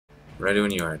Ready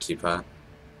when you are, Teapot.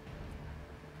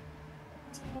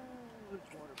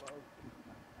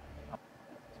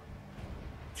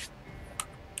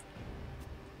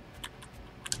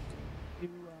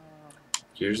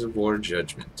 Gears of War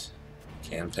Judgment.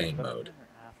 Campaign mode.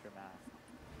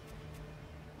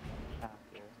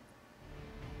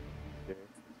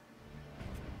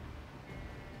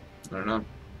 I don't know.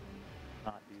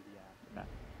 Not do the aftermath.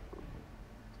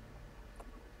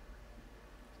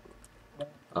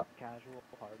 Oh. Casual,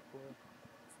 hardcore.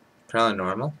 Probably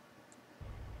normal.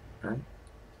 Right?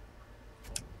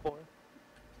 4.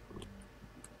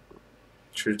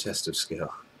 True test of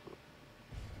skill.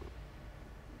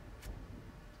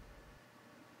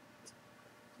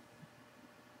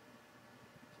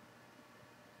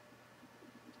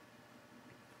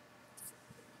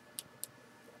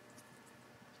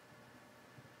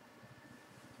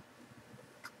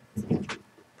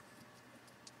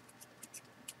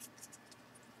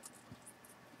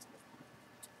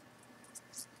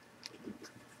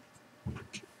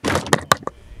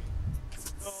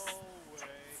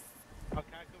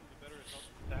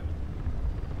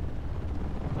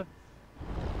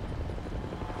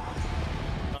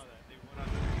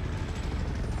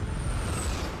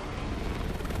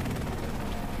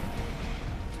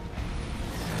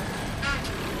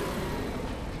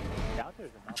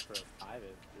 There's enough for a private,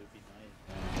 it would be nice.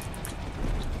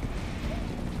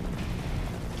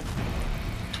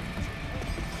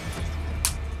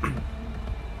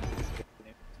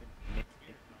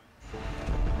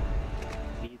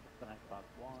 Need the Xbox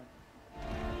One.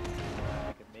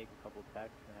 I can make a couple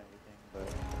texts and everything, but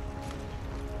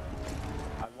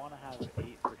I want to have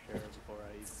 8 for sure before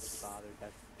I even bother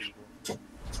texting people.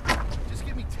 Just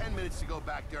give me 10 minutes to go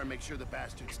back there and make sure the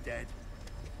bastard's dead.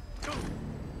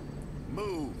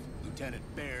 Move, Lieutenant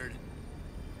Baird.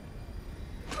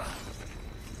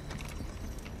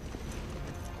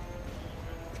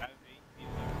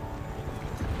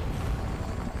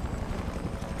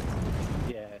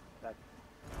 Yeah, that's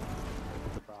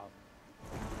the problem.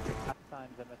 Half the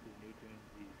times I message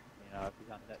Nutrients, if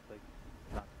he's on Netflix,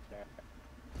 he's not there.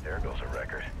 There goes a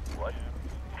record. What?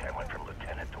 I went from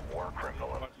lieutenant to war criminal.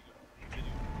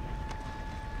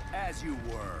 As you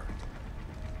were.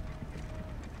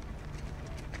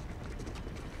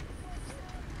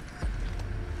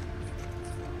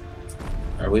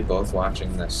 Are we both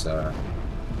watching this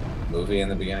movie in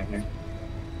the beginning here?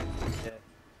 Yeah.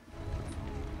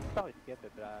 I'll probably skip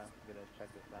it, but I'm gonna check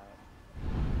this out.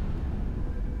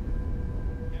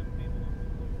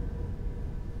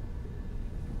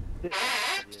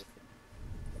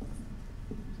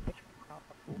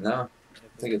 No, I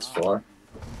think it's 4.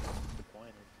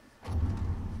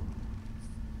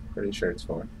 Pretty sure it's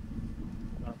 4.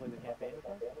 Wanna play the campaign with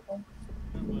us?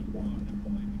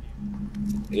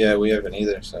 Yeah, we haven't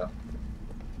either, so.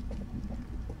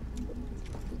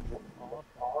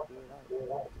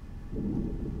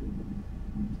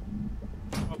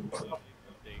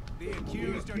 The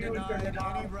accused are denied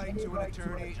any right to an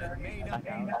attorney and may not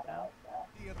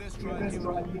be of this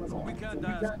tribunal. We can't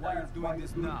ask why you're doing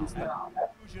this now.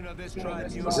 Conclusion of this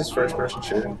tribunal. Is this first-person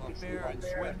shooting? Fair and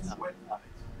swift.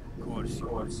 Of course.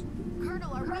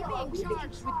 Colonel, are we being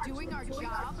charged with doing our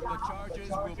job? The charges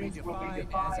will be defined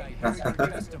as I hear your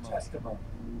testimony.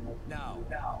 Now,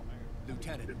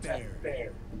 Lieutenant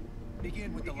Baird,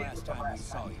 begin with the last time we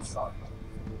saw you.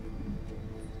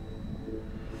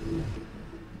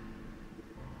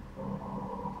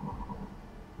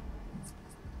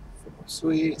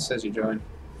 Sweet, says you join.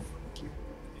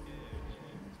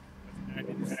 Our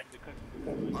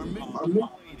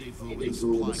men they've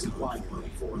supply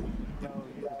for.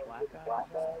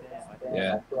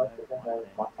 Yeah.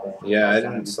 Yeah, I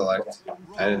didn't select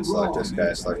this guy,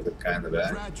 I selected the guy in the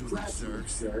back.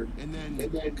 And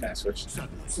then Kind of switched.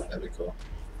 That'd be cool.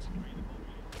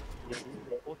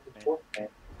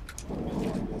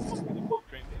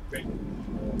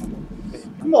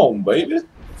 Come on, baby.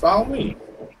 Follow me.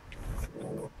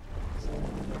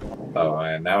 Oh,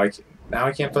 and now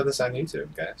I can't put this on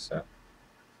YouTube, guys, so.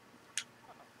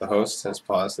 The host has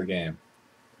paused the game.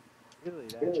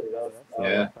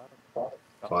 Yeah.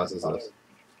 Pauses us.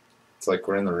 It's like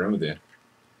we're in the room with you.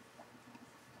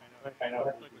 I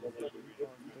know.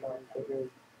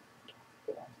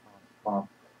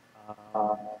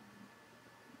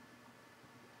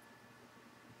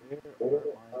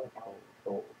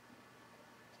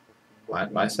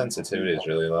 My sensitivity is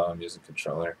really low. I'm using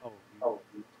controller.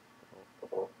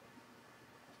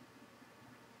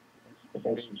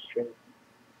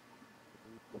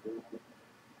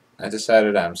 I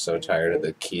decided I'm so tired of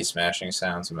the key smashing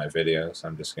sounds in my videos,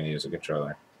 I'm just going to use a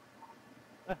controller.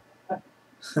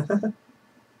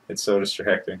 It's so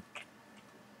distracting.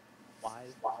 Why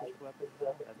is this weapon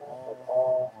now? That's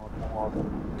all.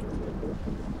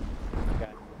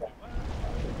 Okay.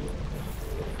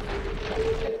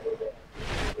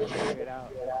 Figure it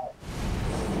out.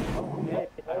 Hey,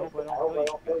 I hope I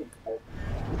don't kill you.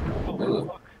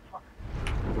 Ooh.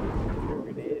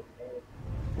 Grenade.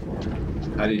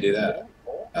 How do you do that?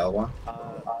 L1?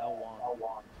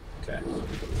 L1. Okay.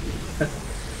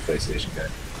 PlayStation guy.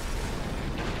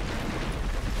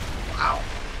 Wow.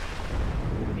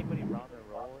 Anybody run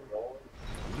or roll?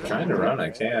 I'm trying to run,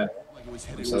 I can't.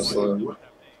 I'm so slow.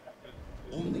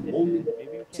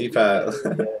 Teapot,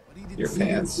 your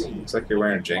pants. Looks like you're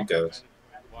wearing Jenkos.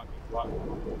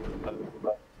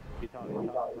 You talking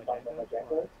about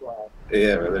Jenkos?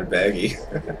 Yeah, but they're baggy.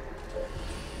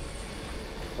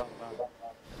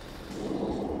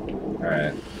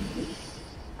 Alright.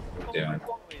 What are you doing?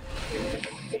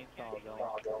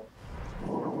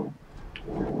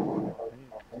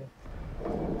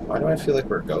 Why do I feel like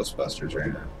we're Ghostbusters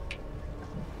right now?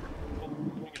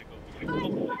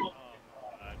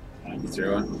 You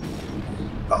threw one?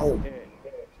 Oh!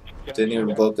 Didn't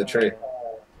even blow up the tree.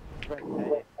 What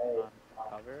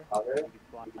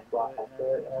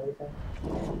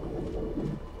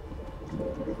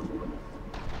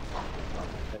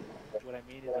I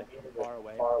mean is like far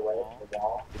away from the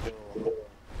wall,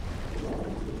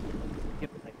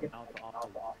 get bounce off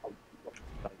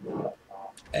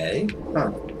A?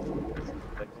 Huh.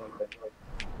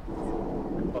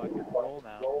 Roll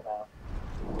now.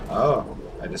 Oh,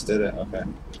 I just did it. Okay.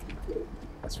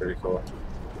 That's pretty cool.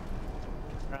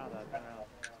 Turn around.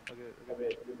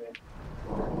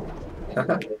 Look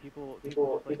at me. People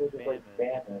just like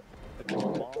spam it. Like the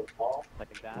wall,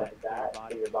 like that,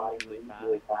 your body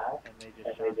really fast, and they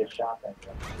just shot them.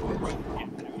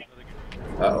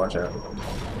 Oh, watch out.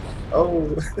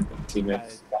 Oh,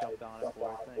 teammates. Jumped on it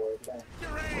for a thing.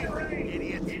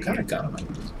 What kind of gun?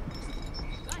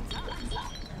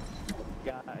 You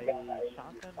got a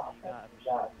shotgun, and you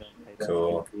got a machine gun.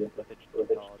 Cool. With a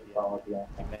technology.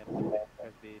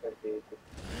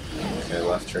 Okay,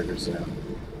 left triggers down.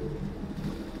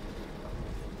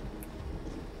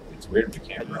 It's weird we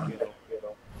can't run.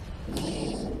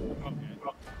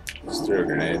 Just threw a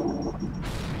grenade.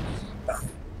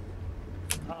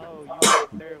 Oh,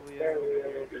 you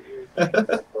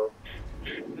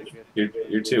terribly.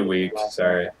 You're too weak.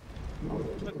 Sorry.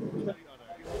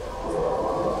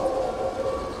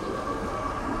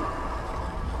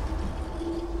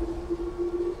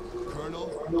 Colonel,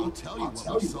 I'll tell you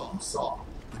what we saw.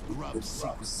 The Grub's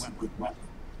secret weapon.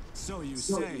 So you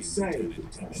say. So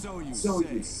you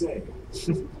say.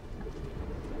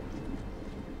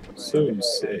 So you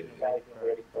say.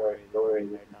 Ready for a story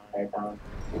right now.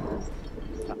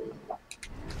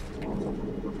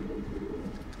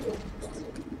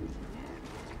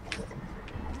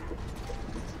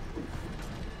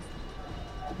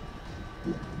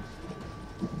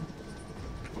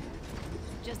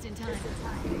 Just in time.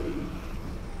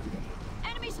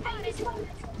 Enemy spotted!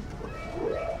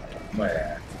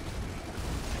 Where?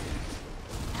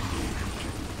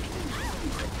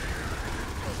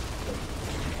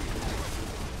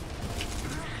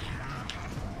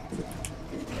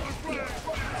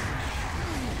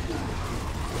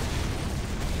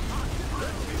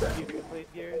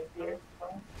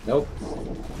 Nope.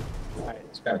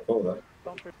 It's kind of cool though.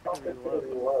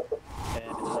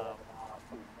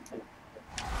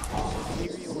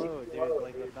 If you reload, there's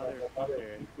like another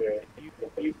feature. If you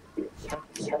press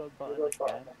the reload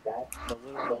button again, the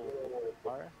little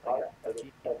bar, like a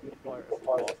deep part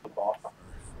of the ball.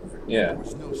 Yeah.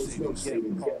 There's no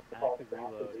saving. It's called active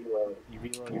reload. You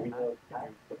reload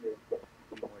fast and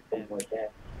you're more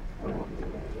damage.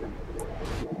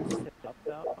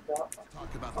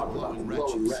 Talk about the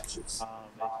glowing wretches.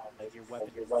 Like your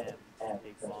weapon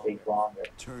takes longer.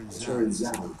 Turns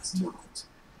out it's not.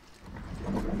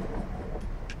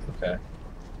 Okay.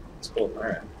 It's cool.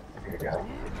 Alright. Here you go.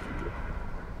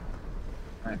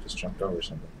 I just jumped over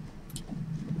something.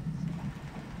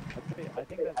 I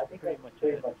think that's pretty much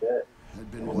it.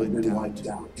 Had been wiped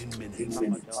out in minutes. Not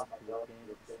much else to look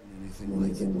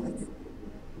Anything like it.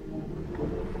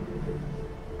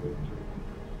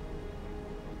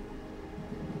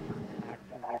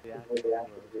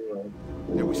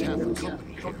 There was half the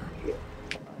company here.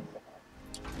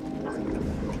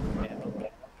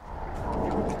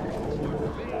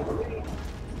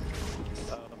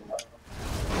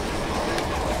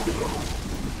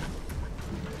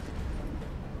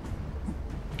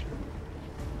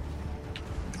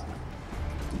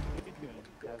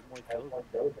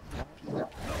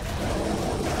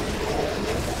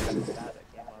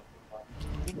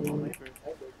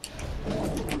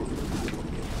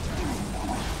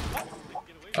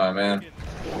 Oh man.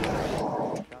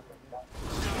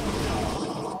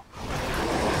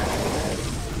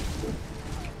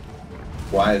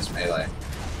 Why is melee?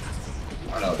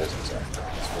 Oh no, it isn't, sorry.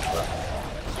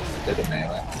 Did the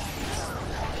melee.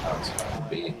 Oh, it's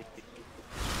B.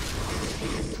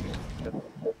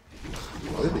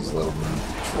 Look at these little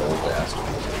troll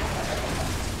bastards.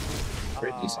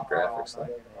 Pretty decent graphics though.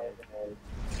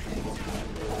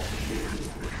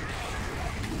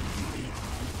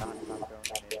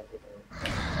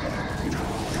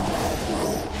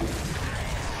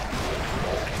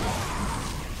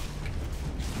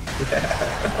 They're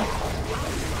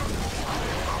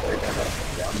gonna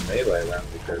run melee them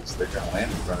because they're gonna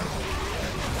land in front of them.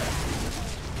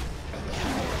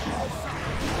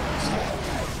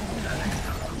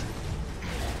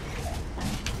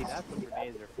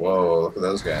 Whoa, look at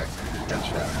those guys. Good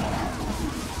shot.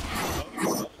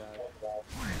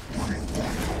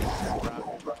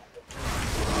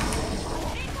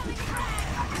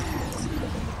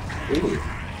 Ooh.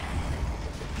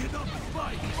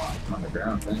 On the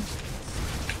ground, thanks.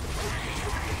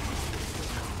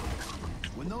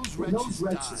 When those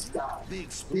wretches die,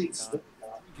 big speaking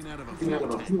out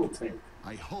of a fuel tank.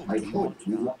 I hope you won't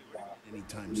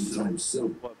anytime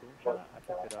soon. What, boom shot? I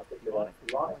picked it up. You want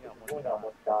it? I only got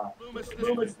one shot.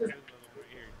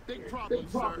 Big problem,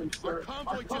 sir. Our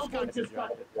convoy just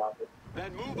got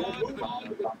Then move on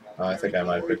to the... Oh, I think I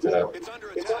might have picked it up. It's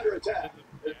under attack.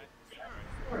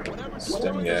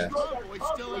 Stim gas.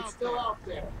 still out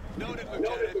there. Noted,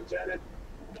 Lieutenant.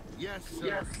 Yes,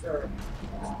 sir.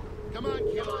 Come on,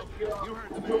 Kilo. You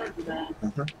heard the man.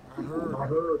 I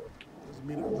heard. Doesn't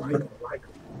mean I like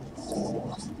him.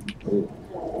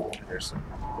 Ooh, there's some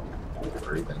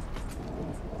breathing.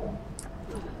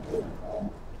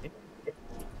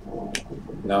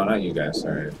 No, not you guys,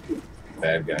 sorry.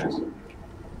 Bad guys.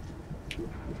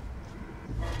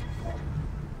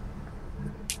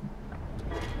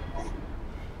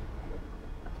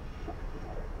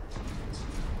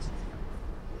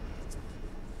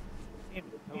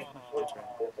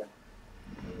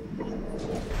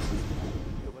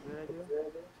 What did I do?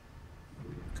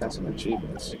 Got some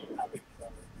achievements.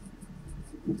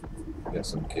 Got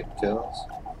some kid kills.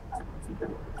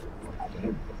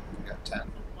 Damn, I got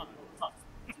 10.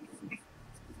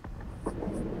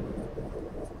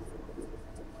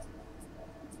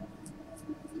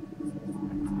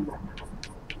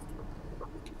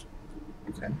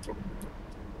 Okay.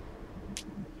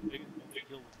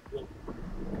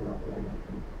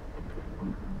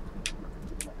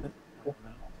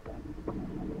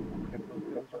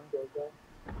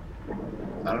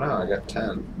 I don't know, I got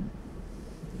 10.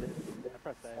 I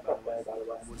pressed A, by the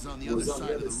way. Was on the other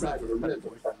side of the river.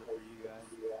 Voices are for you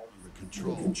guys.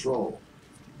 Under control.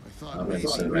 I thought I'm in maybe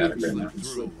cinematic we right now.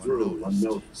 slipped through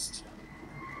unnoticed.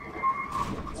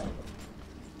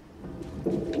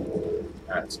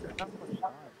 That's good.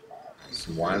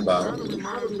 Some wine bottle.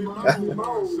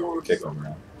 Kick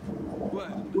them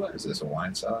around. Is this a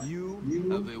wine cellar? You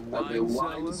have a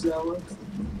wine cellar?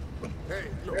 Hey,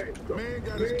 look, man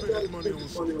gotta spend money on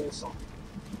something.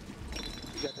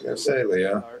 I gotta say,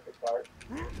 Leo,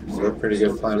 you look pretty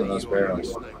good playing with those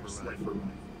barrels.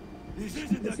 This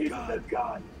isn't a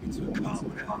gun. It's a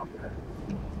combat.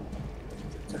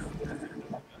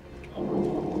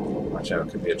 Watch out,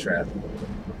 could be a trap.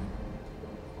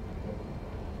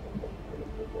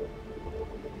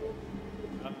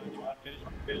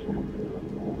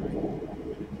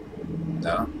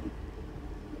 No?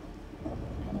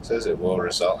 It says it will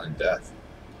result in death.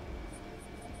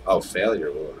 Oh,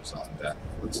 failure will result in death.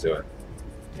 Let's do it.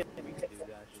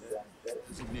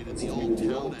 Designated the old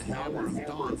town a hammer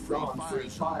of dawn free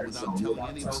fire zone without telling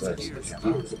any of us here.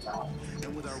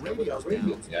 And with our radios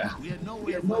down, Yeah. we had no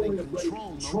way of letting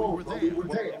control know we were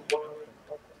there.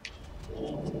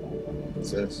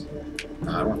 What's this?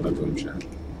 No, I want my boom shot.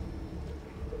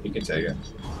 You can take it.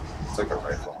 It's like a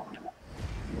rifle.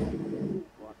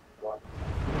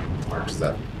 Mark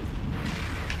stuff.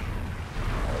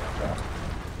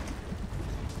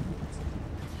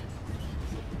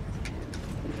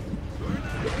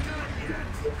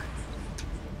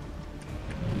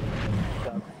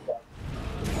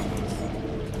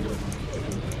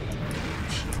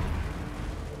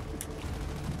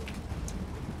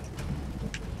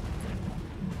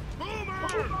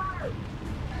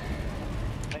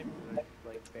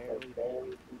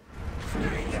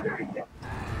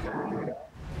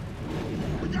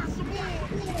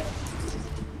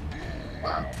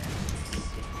 Wow.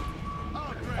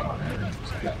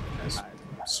 Nice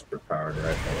super powered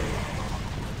rifle.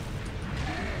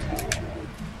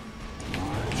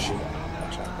 Shit,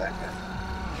 watch out that guy.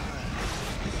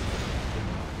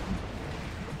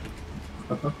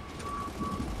 You can't.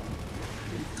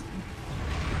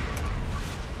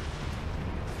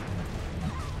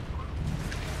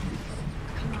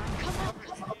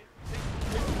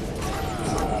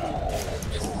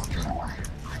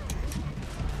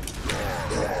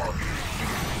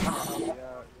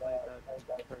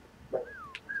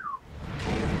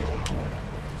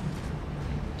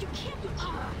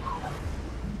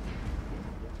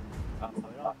 We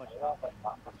don't have much health.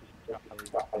 Everybody,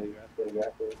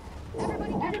 cover!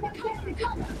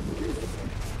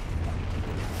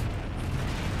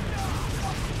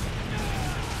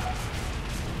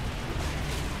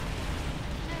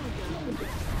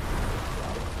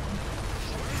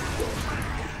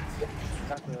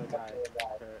 That's the guy.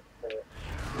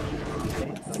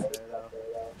 Nate's up there though.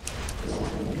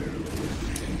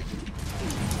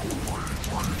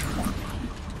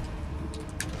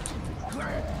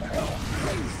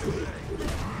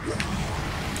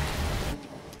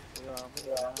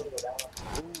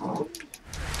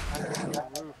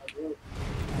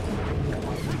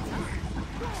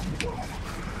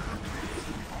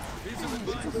 Piece of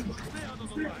advice, stay out of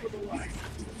the light.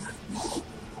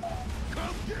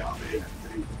 Come get me!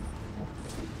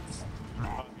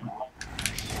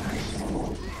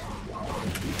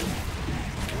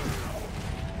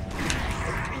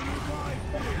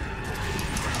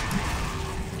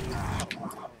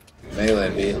 Melee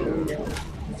beat.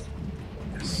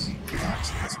 Yes. Knocks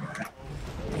this guy.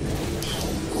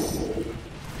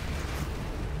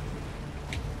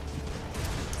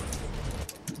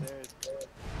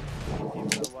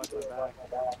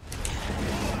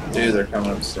 Dude, they're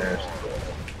coming upstairs.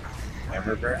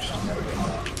 Hammer burst?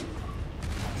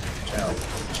 Challenge.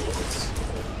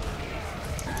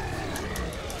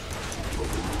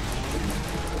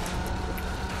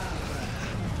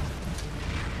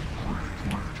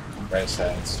 Right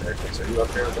side staircase. Are you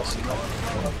up here with us?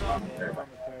 There.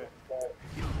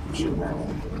 Shoot, man.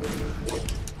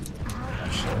 Oh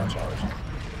shit, watch out.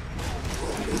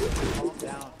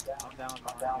 I'm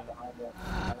down behind you.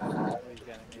 He's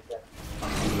getting me.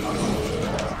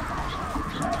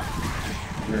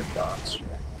 You're dogs.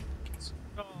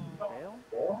 Fail?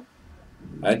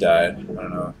 I died. I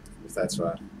don't know if that's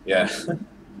why. Yeah.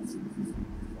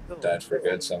 Died for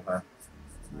good somehow.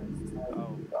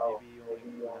 Oh,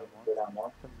 maybe you only go down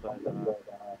once, but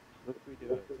let's redo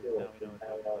it, because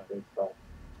now we know it's over.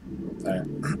 Alright.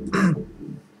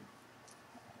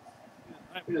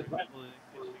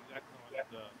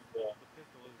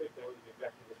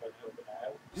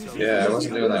 Yeah, I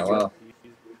wasn't doing that well.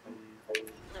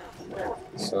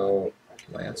 So,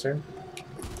 Lancer?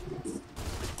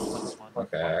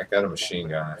 Okay, I got a machine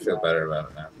gun. I feel better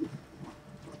about it now.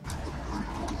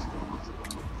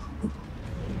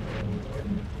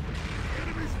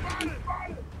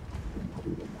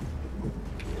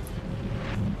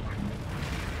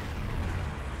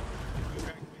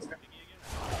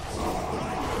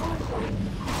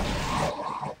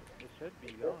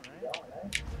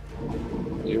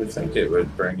 You would think it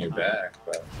would bring you back,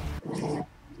 but...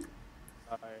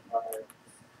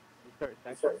 Restart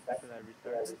section?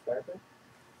 Should I restart?